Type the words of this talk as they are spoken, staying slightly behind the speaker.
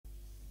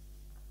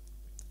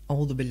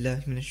أعوذ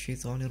بالله من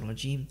الشيطان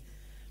الرجيم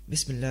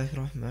بسم الله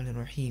الرحمن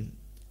الرحيم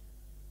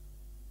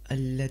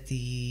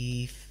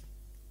Al-Latif.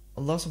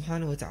 Allah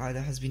subhanahu wa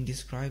ta'ala has been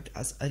described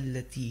as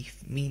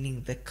Al-Latif,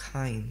 meaning the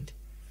kind.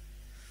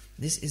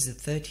 This is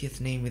the 30th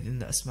name within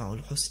the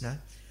Asma'ul Husna,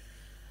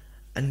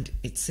 and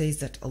it says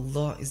that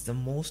Allah is the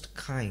most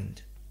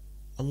kind.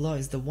 Allah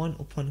is the one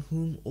upon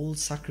whom all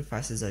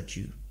sacrifices are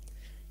due.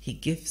 He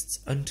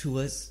gives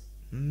unto us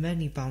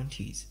many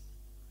bounties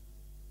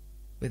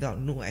without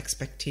no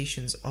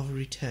expectations of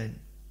return.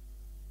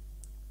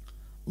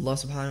 Allah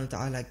subhanahu wa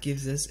ta'ala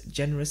gives us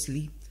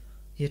generously,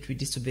 yet we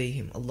disobey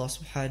Him. Allah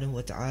subhanahu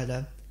wa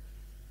ta'ala,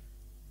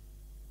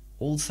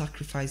 all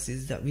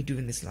sacrifices that we do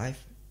in this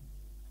life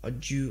are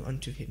due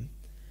unto Him.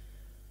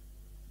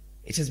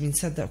 It has been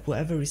said that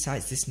whoever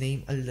recites this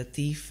name,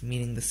 Al-Latif,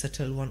 meaning the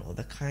subtle one or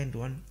the kind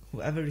one,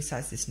 whoever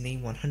recites this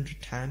name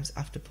 100 times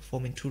after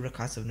performing 2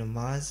 rakats of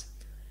namaz,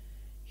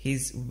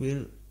 his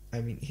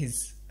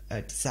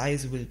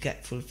desires will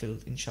get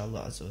fulfilled,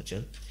 inshallah azza wa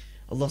jal.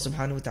 Allah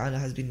subhanahu wa ta'ala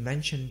has been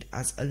mentioned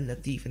as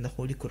Al-Latif in the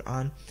Holy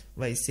Quran,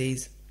 where it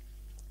says,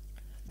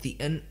 the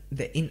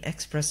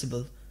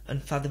inexpressible,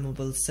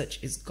 unfathomable,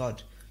 such is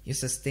God, your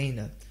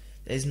sustainer.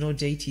 There is no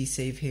deity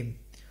save Him,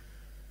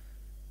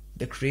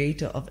 the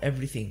creator of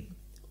everything.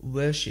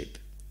 Worship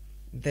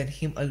then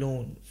Him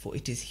alone, for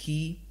it is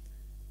He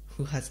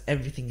who has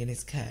everything in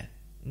His care.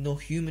 No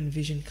human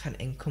vision can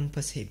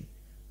encompass Him,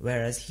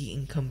 whereas He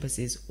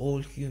encompasses all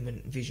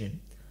human vision.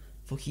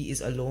 For He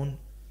is alone,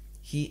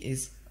 He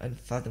is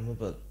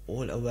unfathomable,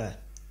 all aware.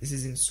 This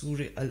is in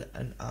Surah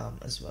Al-An'am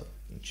as well,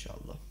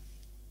 inshallah.